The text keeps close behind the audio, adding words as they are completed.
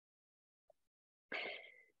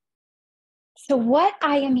So, what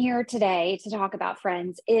I am here today to talk about,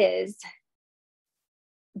 friends, is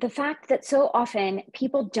the fact that so often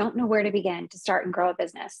people don't know where to begin to start and grow a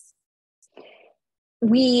business.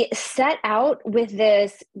 We set out with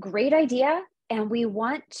this great idea and we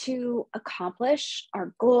want to accomplish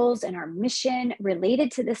our goals and our mission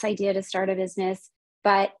related to this idea to start a business,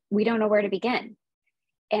 but we don't know where to begin.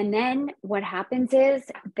 And then what happens is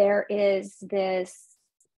there is this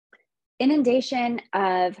inundation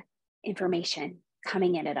of information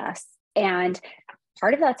coming in at us. And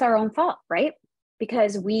part of that's our own fault, right?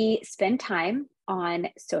 Because we spend time on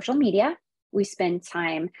social media, we spend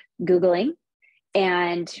time Googling,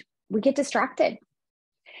 and we get distracted.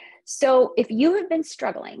 So if you have been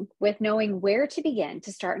struggling with knowing where to begin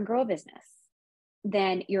to start and grow a business,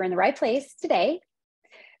 then you're in the right place today,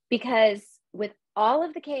 because with all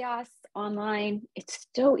of the chaos online, it's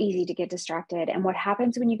so easy to get distracted. And what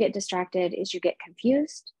happens when you get distracted is you get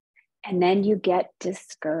confused and then you get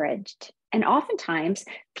discouraged. And oftentimes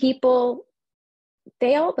people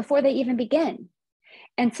fail before they even begin.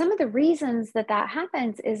 And some of the reasons that that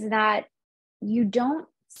happens is that you don't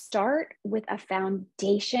start with a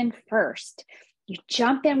foundation first. You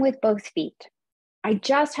jump in with both feet. I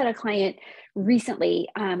just had a client recently.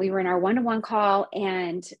 We were in our one-to-one call,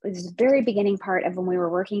 and it was the very beginning part of when we were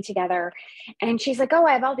working together. And she's like, "Oh,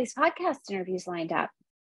 I have all these podcast interviews lined up."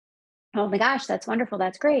 Oh my gosh, that's wonderful.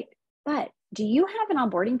 That's great. But do you have an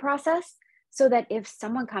onboarding process so that if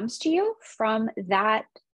someone comes to you from that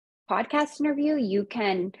podcast interview, you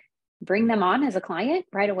can bring them on as a client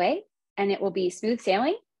right away and it will be smooth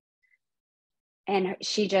sailing? And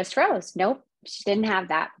she just froze. Nope, she didn't have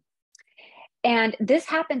that. And this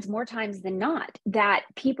happens more times than not, that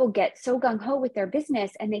people get so gung-ho with their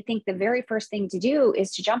business and they think the very first thing to do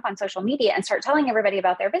is to jump on social media and start telling everybody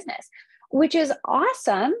about their business, which is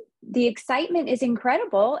awesome. The excitement is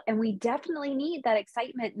incredible, and we definitely need that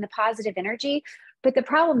excitement and the positive energy. But the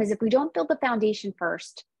problem is, if we don't build the foundation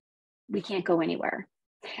first, we can't go anywhere.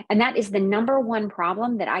 And that is the number one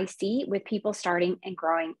problem that I see with people starting and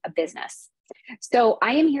growing a business. So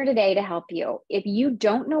I am here today to help you. If you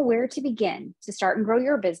don't know where to begin to start and grow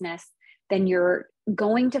your business, then you're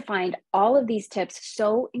going to find all of these tips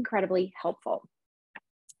so incredibly helpful.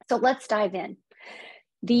 So let's dive in.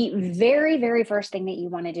 The very, very first thing that you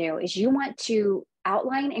want to do is you want to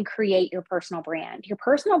outline and create your personal brand. Your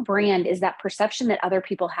personal brand is that perception that other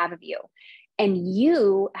people have of you. And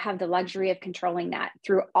you have the luxury of controlling that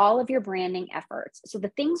through all of your branding efforts. So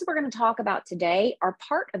the things we're going to talk about today are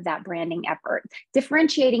part of that branding effort,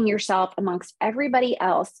 differentiating yourself amongst everybody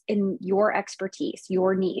else in your expertise,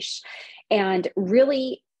 your niche, and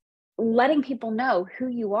really letting people know who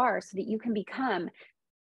you are so that you can become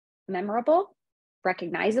memorable,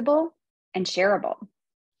 recognizable, and shareable.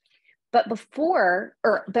 But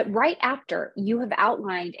right after you have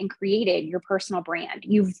outlined and created your personal brand,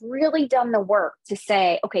 you've really done the work to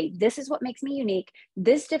say, okay, this is what makes me unique.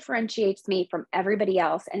 This differentiates me from everybody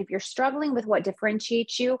else. And if you're struggling with what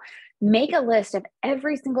differentiates you, make a list of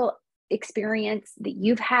every single experience that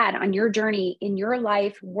you've had on your journey in your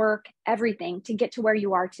life, work, everything to get to where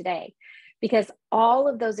you are today. Because all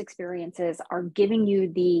of those experiences are giving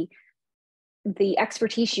you the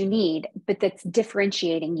expertise you need, but that's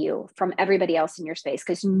differentiating you from everybody else in your space,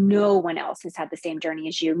 because no one else has had the same journey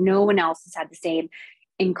as you. No one else has had the same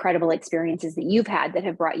incredible experiences that you've had that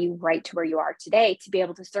have brought you right to where you are today to be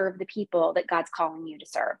able to serve the people that God's calling you to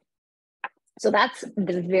serve. So that's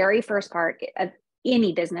the very first part of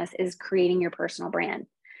any business, is creating your personal brand.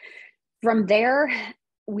 From there,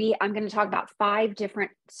 I'm going to talk about 5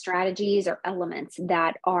 different strategies or elements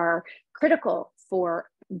that are critical for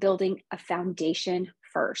building a foundation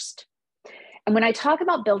first. And when I talk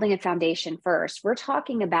about building a foundation first, we're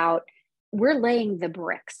laying the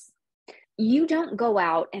bricks. You don't go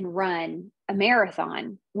out and run a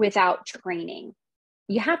marathon without training.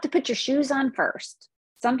 You have to put your shoes on first.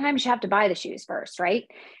 Sometimes you have to buy the shoes first, right?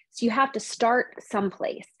 So you have to start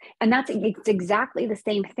someplace. And it's exactly the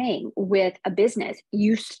same thing with a business.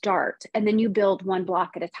 You start and then you build one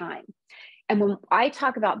block at a time. And when I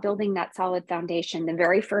talk about building that solid foundation, the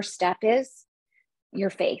very first step is your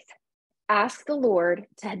faith. Ask the Lord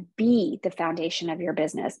to be the foundation of your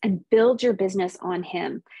business and build your business on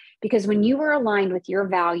Him. Because when you are aligned with your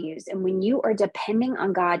values and when you are depending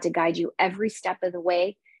on God to guide you every step of the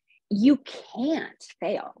way, you can't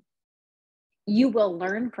fail. You will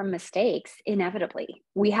learn from mistakes inevitably.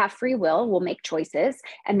 We have free will, we'll make choices,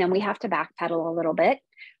 and then we have to backpedal a little bit.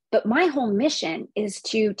 But my whole mission is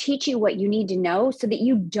to teach you what you need to know so that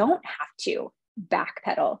you don't have to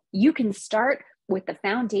backpedal. You can start with the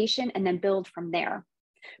foundation and then build from there.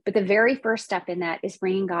 But the very first step in that is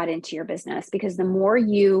bringing God into your business, because the more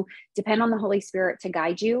you depend on the Holy Spirit to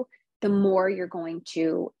guide you, the more you're going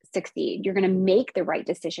to succeed. You're going to make the right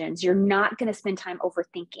decisions. You're not going to spend time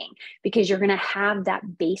overthinking, because you're going to have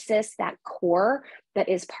that basis, that core that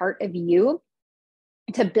is part of you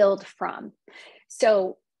to build from.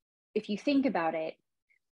 So if you think about it,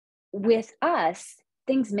 with us,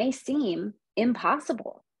 things may seem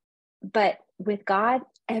impossible, but with God,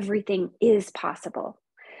 everything is possible.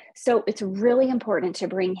 So it's really important to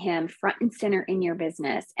bring him front and center in your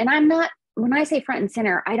business. And when I say front and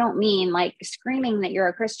center, I don't mean like screaming that you're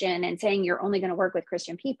a Christian and saying you're only going to work with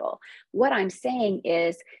Christian people. What I'm saying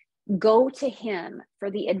is go to him for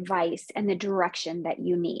the advice and the direction that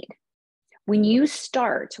you need. When you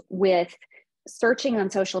start with searching on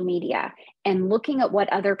social media and looking at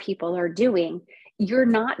what other people are doing, you're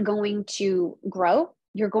not going to grow.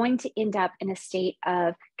 You're going to end up in a state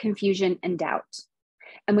of confusion and doubt.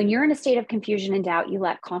 And when you're in a state of confusion and doubt, you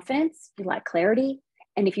lack confidence, you lack clarity.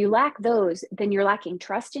 And if you lack those, then you're lacking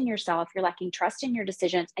trust in yourself, you're lacking trust in your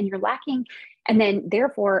decisions, and then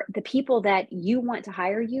therefore the people that you want to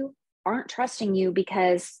hire you aren't trusting you,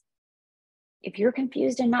 because if you're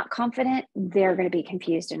confused and not confident, they're going to be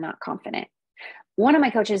confused and not confident. One of my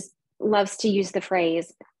coaches loves to use the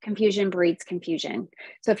phrase, confusion breeds confusion.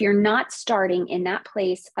 So if you're not starting in that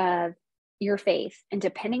place of your faith and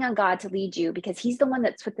depending on God to lead you, because he's the one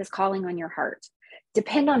that's put this calling on your heart,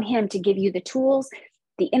 depend on him to give you the tools,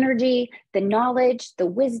 the energy, the knowledge, the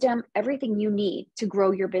wisdom, everything you need to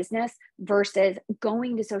grow your business, versus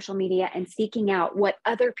going to social media and seeking out what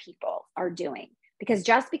other people are doing. Because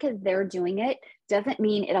just because they're doing it doesn't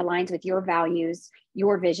mean it aligns with your values,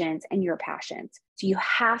 your visions, and your passions. So you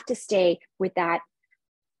have to stay with that,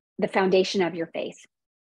 the foundation of your faith.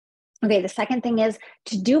 Okay, the second thing is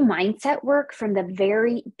to do mindset work from the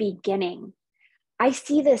very beginning. I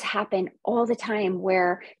see this happen all the time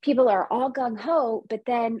where people are all gung-ho, but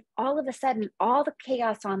then all of a sudden, all the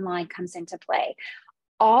chaos online comes into play.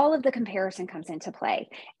 All of the comparison comes into play.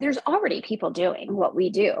 There's already people doing what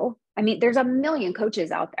we do. I mean, there's a million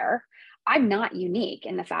coaches out there. I'm not unique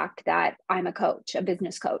in the fact that I'm a coach, a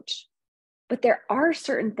business coach. But there are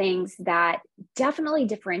certain things that definitely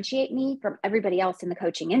differentiate me from everybody else in the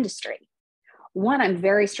coaching industry. One, I'm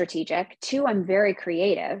very strategic. Two, I'm very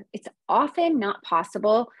creative. It's often not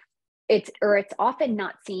possible. It's often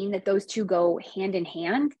not seen that those two go hand in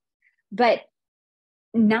hand. But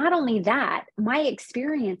not only that, my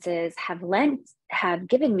experiences have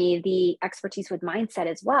given me the expertise with mindset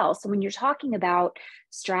as well. So when you're talking about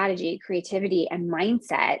strategy, creativity, and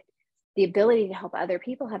mindset, the ability to help other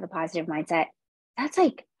people have a positive mindset, that's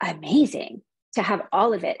like amazing to have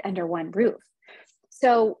all of it under one roof.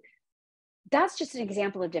 So that's just an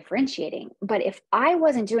example of differentiating. But if I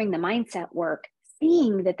wasn't doing the mindset work,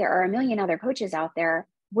 seeing that there are a million other coaches out there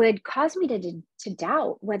would cause me to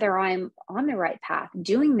doubt whether I'm on the right path,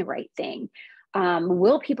 doing the right thing.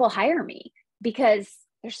 Will people hire me? Because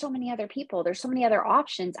there's so many other people, there's so many other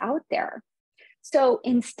options out there. So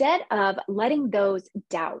instead of letting those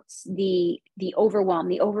doubts, the overwhelm,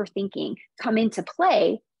 the overthinking come into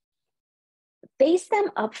play, face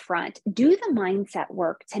them up front, do the mindset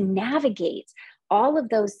work to navigate all of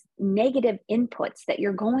those negative inputs that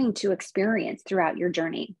you're going to experience throughout your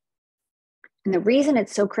journey. And the reason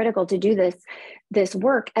it's so critical to do this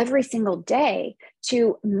work every single day,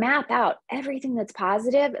 to map out everything that's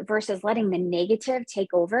positive versus letting the negative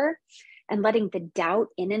take over and letting the doubt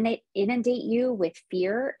inundate you with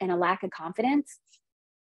fear and a lack of confidence,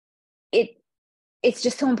 it's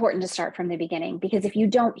just so important to start from the beginning, because if you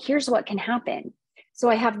don't, here's what can happen. So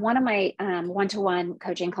I have one of my one-to-one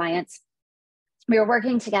coaching clients. We were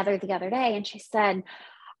working together the other day, and she said,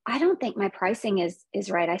 I don't think my pricing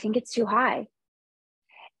is right. I think it's too high.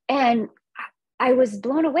 And I was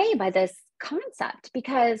blown away by this concept,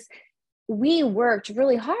 because we worked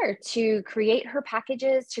really hard to create her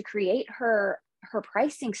packages, to create her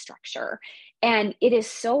pricing structure. And it is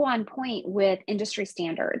so on point with industry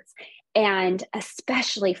standards, and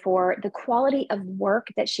especially for the quality of work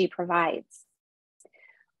that she provides.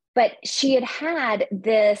 But she had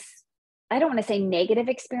this, I don't want to say negative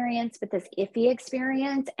experience, but this iffy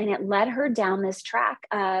experience. And it led her down this track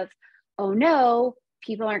of, oh no,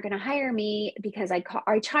 people aren't going to hire me because I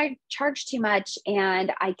charge too much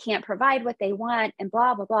and I can't provide what they want, and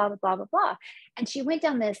blah, blah, blah, blah, blah, blah. And she went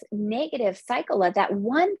down this negative cycle of that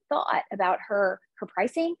one thought about her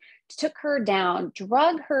pricing, took her down,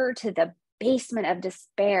 drug her to the basement of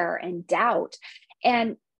despair and doubt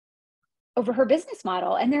and over her business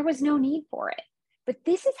model. And there was no need for it. But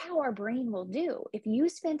this is how our brain will do. If you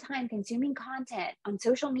spend time consuming content on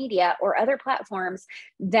social media or other platforms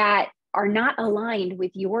that are not aligned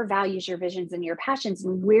with your values, your visions, and your passions,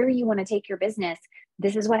 and where you want to take your business,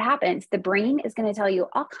 this is what happens. The brain is going to tell you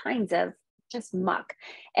all kinds of just muck.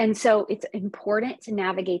 And so it's important to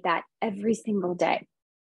navigate that every single day.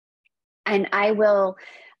 And I will,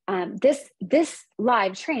 this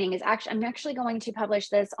live training is actually, I'm actually going to publish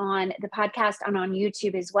this on the podcast and on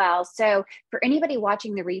YouTube as well. So for anybody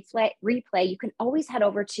watching the replay, you can always head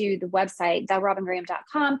over to the website,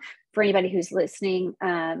 robyngraham.com. For anybody who's listening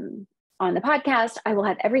on the podcast, I will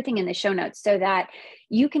have everything in the show notes so that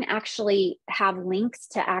you can actually have links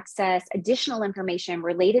to access additional information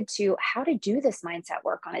related to how to do this mindset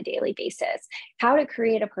work on a daily basis, how to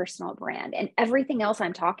create a personal brand, and everything else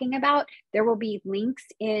I'm talking about. There will be links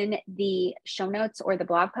in the show notes or the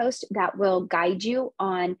blog post that will guide you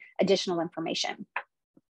on additional information.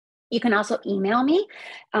 You can also email me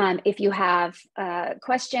if you have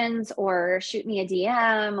questions, or shoot me a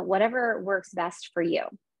DM, whatever works best for you.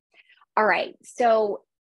 All right, so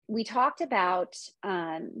we talked about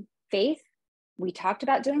faith. We talked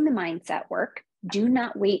about doing the mindset work. Do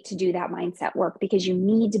not wait to do that mindset work, because you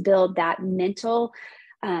need to build that mental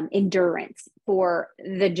endurance for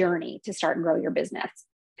the journey to start and grow your business.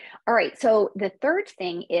 All right, so the third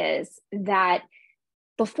thing is that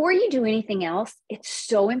before you do anything else, it's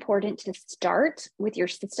so important to start with your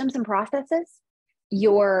systems and processes,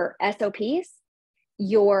 your SOPs,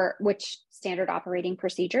 which standard operating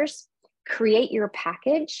procedures. Create your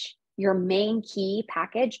package, your main key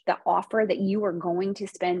package, the offer that you are going to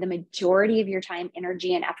spend the majority of your time,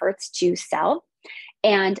 energy, and efforts to sell,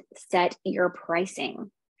 and set your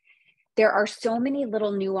pricing. There are so many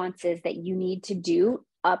little nuances that you need to do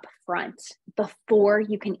up front before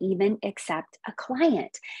you can even accept a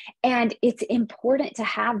client. And it's important to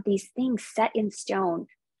have these things set in stone,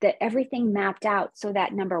 that everything mapped out, so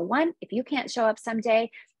that number one, if you can't show up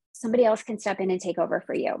someday, somebody else can step in and take over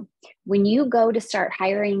for you. When you go to start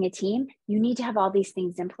hiring a team, you need to have all these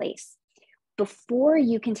things in place. Before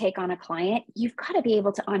you can take on a client, you've got to be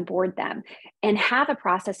able to onboard them and have a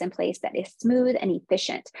process in place that is smooth and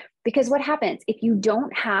efficient. Because what happens if you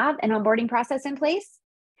don't have an onboarding process in place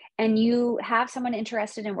and you have someone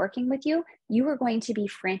interested in working with you, you are going to be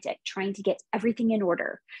frantic trying to get everything in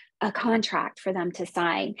order, a contract for them to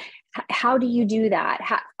sign. How do you do that?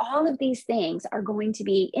 All of these things are going to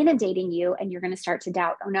be inundating you, and you're going to start to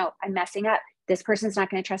doubt, oh no, I'm messing up. This person's not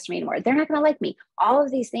going to trust me anymore. They're not going to like me. All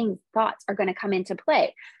of these thoughts are going to come into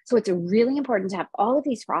play. So it's really important to have all of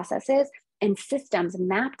these processes and systems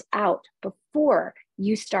mapped out before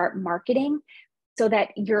you start marketing, so that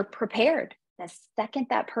you're prepared. The second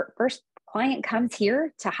that first client comes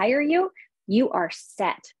here to hire you, you are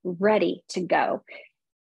set, ready to go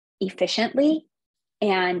efficiently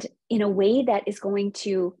and in a way that is going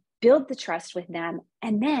to build the trust with them.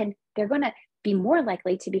 And then they're going to be more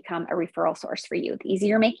likely to become a referral source for you. The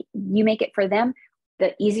easier you make it for them,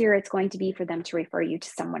 the easier it's going to be for them to refer you to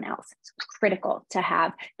someone else. It's critical to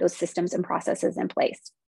have those systems and processes in place.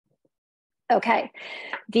 Okay,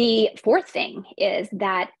 the fourth thing is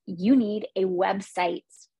that you need a website.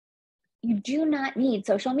 You do not need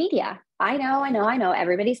social media. I know.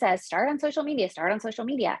 Everybody says start on social media,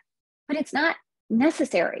 but it's not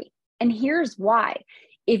necessary. And here's why.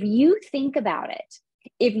 If you think about it,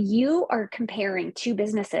 if you are comparing two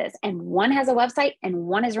businesses and one has a website and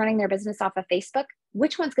one is running their business off of Facebook,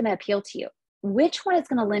 which one's going to appeal to you? Which one is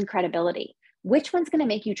going to lend credibility? Which one's going to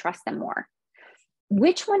make you trust them more?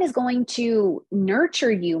 Which one is going to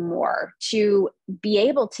nurture you more to be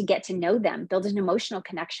able to get to know them, build an emotional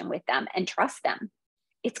connection with them, and trust them?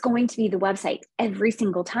 It's going to be the website every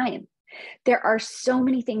single time. There are so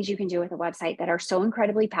many things you can do with a website that are so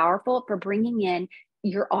incredibly powerful for bringing in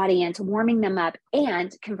your audience, warming them up,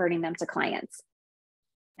 and converting them to clients.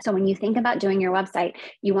 So when you think about doing your website,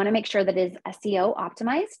 you want to make sure that it is SEO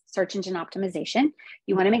optimized, search engine optimization.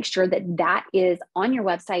 You want to make sure that that is on your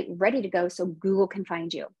website, ready to go so Google can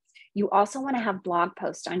find you. You also want to have blog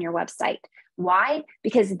posts on your website. Why?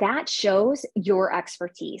 Because that shows your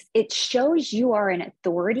expertise. It shows you are an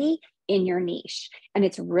authority in your niche. And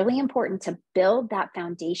it's really important to build that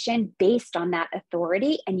foundation based on that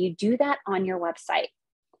authority. And you do that on your website.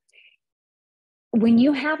 When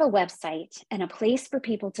you have a website and a place for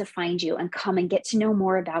people to find you and come and get to know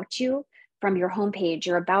more about you from your homepage,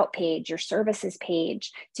 your about page, your services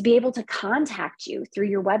page, to be able to contact you through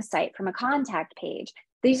your website from a contact page,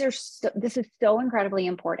 this is so incredibly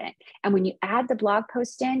important. And when you add the blog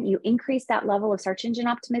post in, you increase that level of search engine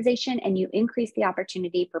optimization and you increase the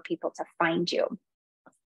opportunity for people to find you.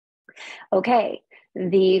 Okay,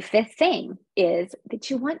 The fifth thing is that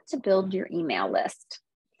you want to build your email list.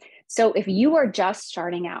 So if you are just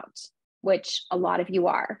starting out, which a lot of you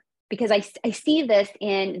are, because I see this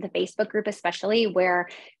in the Facebook group, especially where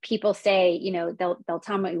people say, you know, they'll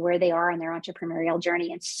tell me where they are on their entrepreneurial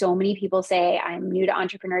journey. And so many people say, I'm new to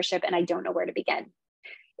entrepreneurship and I don't know where to begin.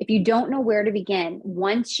 If you don't know where to begin,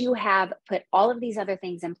 once you have put all of these other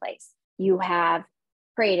things in place, you have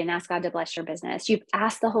prayed and asked God to bless your business, you've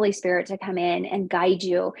asked the Holy Spirit to come in and guide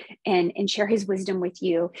you and share his wisdom with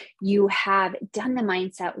you, you have done the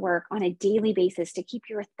mindset work on a daily basis to keep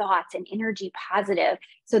your thoughts and energy positive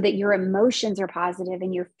so that your emotions are positive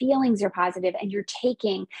and your feelings are positive and you're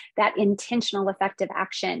taking that intentional, effective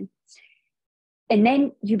action. And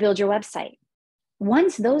then you build your website.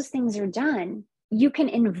 Once those things are done, you can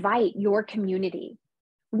invite your community.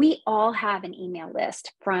 We all have an email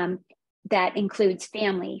list that includes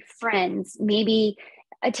family, friends, maybe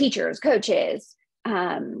teachers, coaches,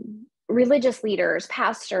 religious leaders,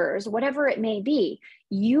 pastors, whatever it may be.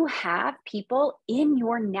 You have people in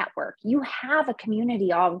your network. You have a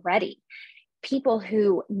community already. People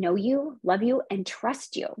who know you, love you, and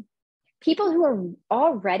trust you. People who are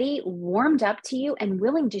already warmed up to you and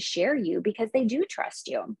willing to share you because they do trust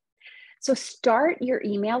you. So start your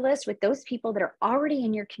email list with those people that are already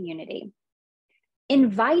in your community.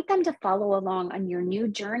 Invite them to follow along on your new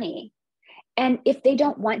journey. And if they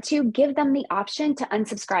don't want to, give them the option to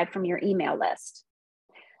unsubscribe from your email list.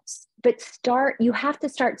 But you have to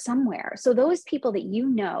start somewhere. So those people that you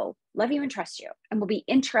know, love you and trust you, and will be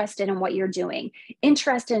interested in what you're doing,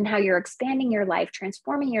 interested in how you're expanding your life,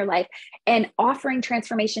 transforming your life, and offering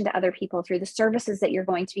transformation to other people through the services that you're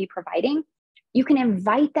going to be providing, you can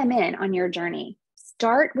invite them in on your journey.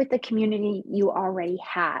 Start with the community you already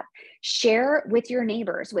have. Share with your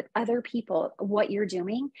neighbors, with other people, what you're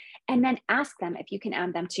doing, and then ask them if you can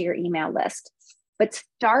add them to your email list. But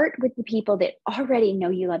start with the people that already know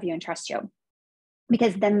you, love you, and trust you,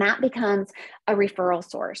 because then that becomes a referral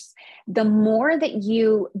source. The more that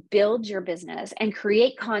you build your business and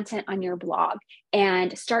create content on your blog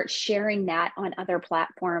and start sharing that on other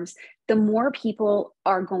platforms, the more people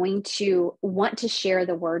are going to want to share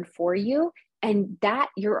the word for you. And that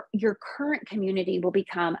your current community will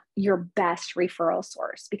become your best referral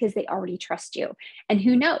source because they already trust you. And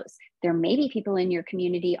who knows, there may be people in your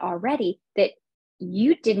community already that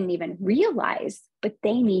you didn't even realize, but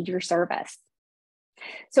they need your service.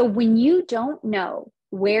 So when you don't know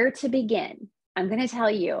where to begin, I'm going to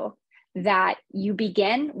tell you that you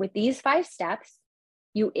begin with these 5 steps.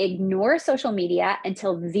 You ignore social media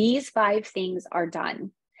until these 5 things are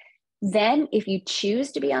done. Then if you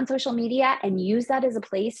choose to be on social media and use that as a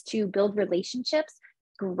place to build relationships,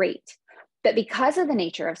 great. But because of the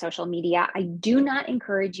nature of social media, I do not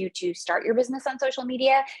encourage you to start your business on social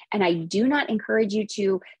media. And I do not encourage you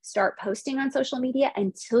to start posting on social media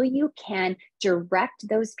until you can direct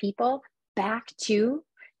those people back to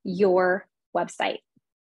your website.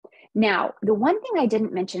 Now, the one thing I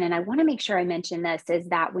didn't mention, and I want to make sure I mention this, is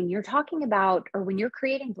that when you're talking about, or when you're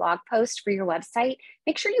creating blog posts for your website,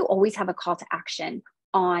 make sure you always have a call to action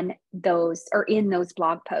on those or in those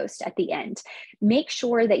blog posts at the end. Make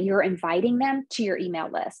sure that you're inviting them to your email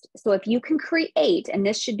list. So if you can create, and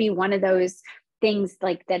this should be one of those things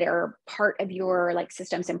like that are part of your like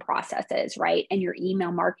systems and processes, right? And your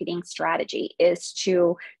email marketing strategy is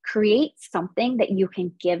to create something that you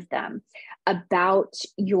can give them about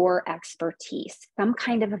your expertise, some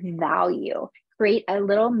kind of value. Create a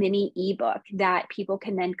little mini ebook that people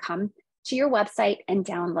can then come to your website and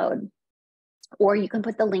download. Or you can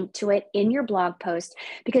put the link to it in your blog post,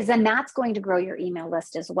 because then that's going to grow your email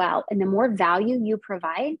list as well. And the more value you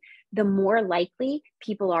provide, the more likely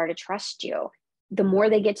people are to trust you. The more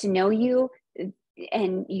they get to know you,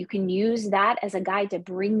 and you can use that as a guide to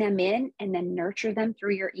bring them in and then nurture them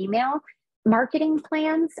through your email marketing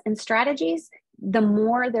plans and strategies, the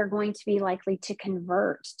more they're going to be likely to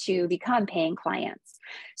convert to become paying clients.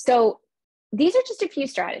 So these are just a few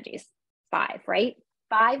strategies, 5, right?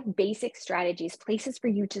 5 basic strategies, places for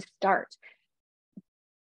you to start.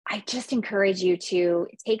 I just encourage you to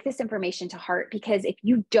take this information to heart, because if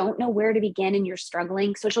you don't know where to begin and you're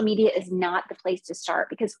struggling, social media is not the place to start,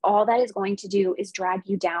 because all that is going to do is drag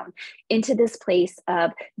you down into this place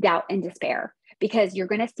of doubt and despair, because you're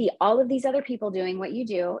going to see all of these other people doing what you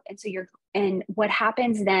do. And what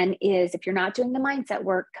happens then is, if you're not doing the mindset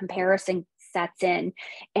work, comparison sets in,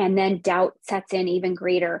 and then doubt sets in even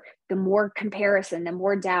greater. The more comparison, the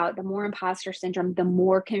more doubt, the more imposter syndrome, the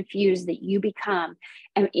more confused that you become.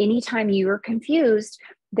 And anytime you are confused,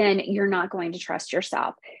 then you're not going to trust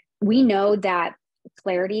yourself. We know that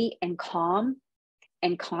clarity and calm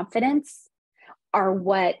and confidence are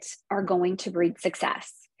what are going to breed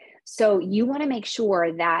success. So you want to make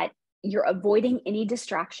sure that you're avoiding any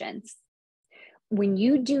distractions. When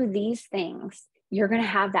you do these things, you're going to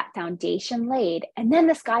have that foundation laid, and then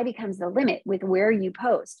the sky becomes the limit with where you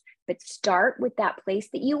post. But start with that place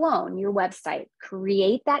that you own, your website,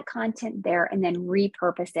 create that content there, and then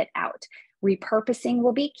repurpose it out. Repurposing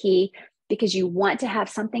will be key because you want to have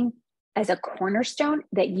something as a cornerstone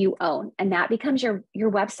that you own, and that becomes your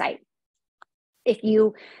website. If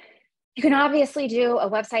you can obviously do a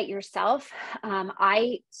website yourself.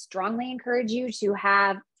 I strongly encourage you to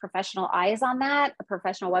have professional eyes on that, a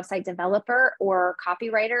professional website developer or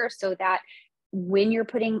copywriter, so that when you're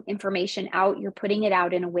putting information out, you're putting it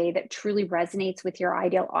out in a way that truly resonates with your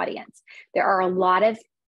ideal audience. There are a lot of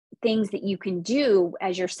things that you can do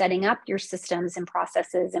as you're setting up your systems and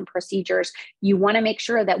processes and procedures. You want to make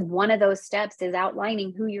sure that one of those steps is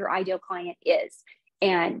outlining who your ideal client is.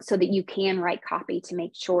 And so that you can write copy to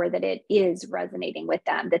make sure that it is resonating with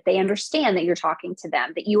them, that they understand that you're talking to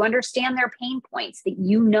them, that you understand their pain points, that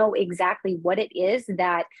you know exactly what it is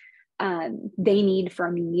that they need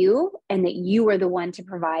from you, and that you are the one to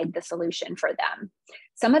provide the solution for them.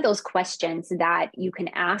 Some of those questions that you can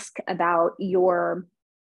ask about your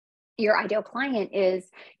ideal client is,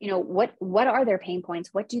 what are their pain points?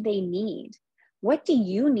 What do they need? What do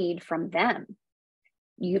you need from them?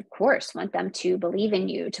 You, of course, want them to believe in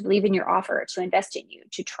you, to believe in your offer, to invest in you,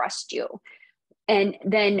 to trust you. And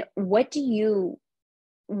then what do you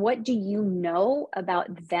know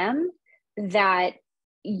about them that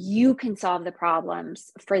you can solve the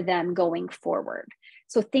problems for them going forward?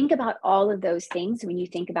 So think about all of those things when you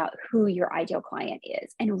think about who your ideal client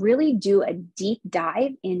is, and really do a deep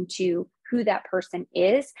dive into who that person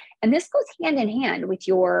is. And this goes hand in hand with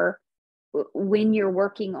when you're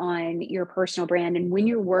working on your personal brand, and when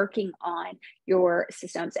you're working on your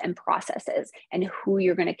systems and processes, and who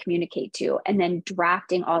you're going to communicate to, and then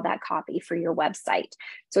drafting all that copy for your website.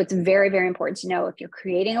 So it's very, very important to know, if you're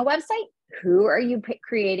creating a website, who are you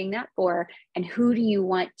creating that for, and who do you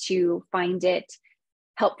want to find it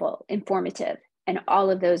helpful, informative, and all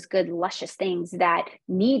of those good, luscious things that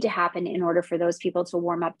need to happen in order for those people to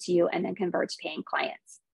warm up to you and then convert to paying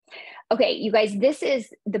clients. Okay, you guys, this is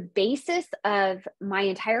the basis of my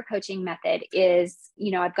entire coaching method. Is,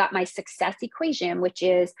 I've got my success equation, which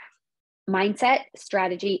is mindset,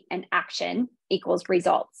 strategy, and action equals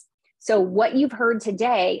results. So what you've heard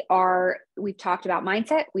today we've talked about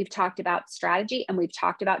mindset, we've talked about strategy, and we've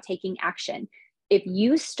talked about taking action. If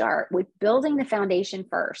you start with building the foundation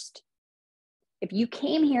first, if you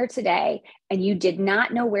came here today and you did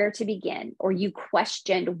not know where to begin, or you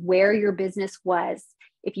questioned where your business was,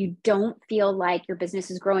 if you don't feel like your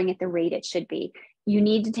business is growing at the rate it should be, you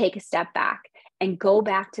need to take a step back and go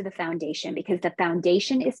back to the foundation, because the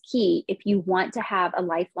foundation is key if you want to have a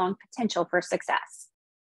lifelong potential for success.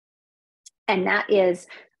 And that is,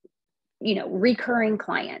 recurring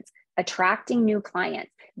clients, attracting new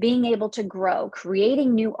clients, being able to grow,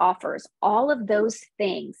 creating new offers. All of those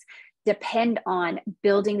things depend on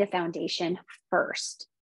building the foundation first.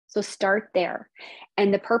 So start there.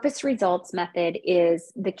 And the purpose results method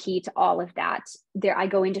is the key to all of that. I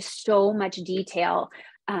go into so much detail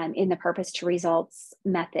in the purpose to results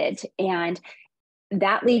method. And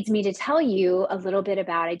that leads me to tell you a little bit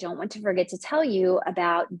about, I don't want to forget to tell you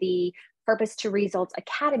about the Purpose to Results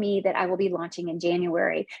Academy that I will be launching in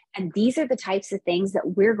January. And these are the types of things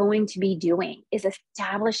that we're going to be doing, is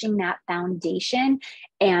establishing that foundation.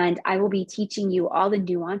 And I will be teaching you all the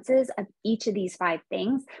nuances of each of these 5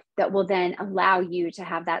 things that will then allow you to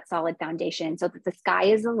have that solid foundation, so that the sky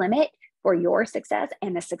is the limit for your success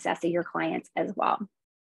and the success of your clients as well.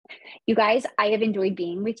 You guys, I have enjoyed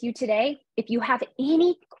being with you today. If you have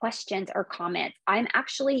any questions or comments, I'm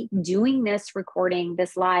actually doing this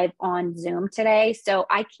live on Zoom today, so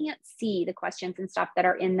I can't see the questions and stuff that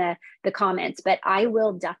are in the comments, but I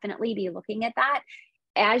will definitely be looking at that.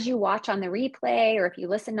 As you watch on the replay, or if you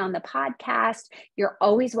listen on the podcast, you're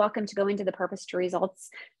always welcome to go into the Purpose to Results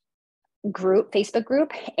Facebook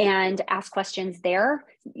group and ask questions there.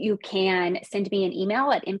 You can send me an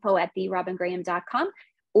email at info@therobyngraham.com.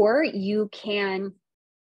 Or you can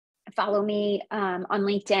follow me on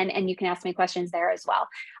LinkedIn, and you can ask me questions there as well.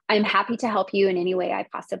 I'm happy to help you in any way I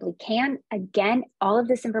possibly can. Again, all of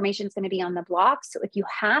this information is going to be on the blog. So if you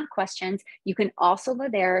have questions, you can also go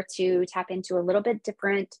there to tap into a little bit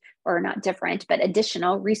different, or not different, but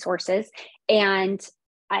additional resources. And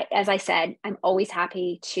as I said, I'm always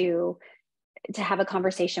happy to have a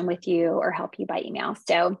conversation with you or help you by email.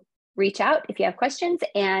 So reach out if you have questions,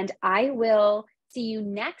 and I will see you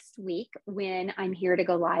next week when I'm here to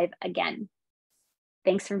go live again.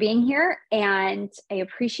 thanks for being here. And I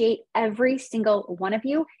appreciate every single one of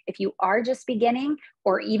you. If you are just beginning,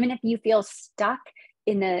 or even if you feel stuck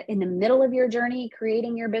in the middle of your journey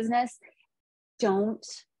creating your business, don't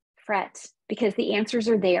fret, because the answers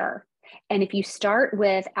are there. And if you start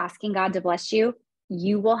with asking God to bless you,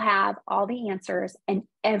 you will have all the answers and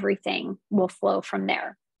everything will flow from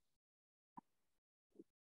there.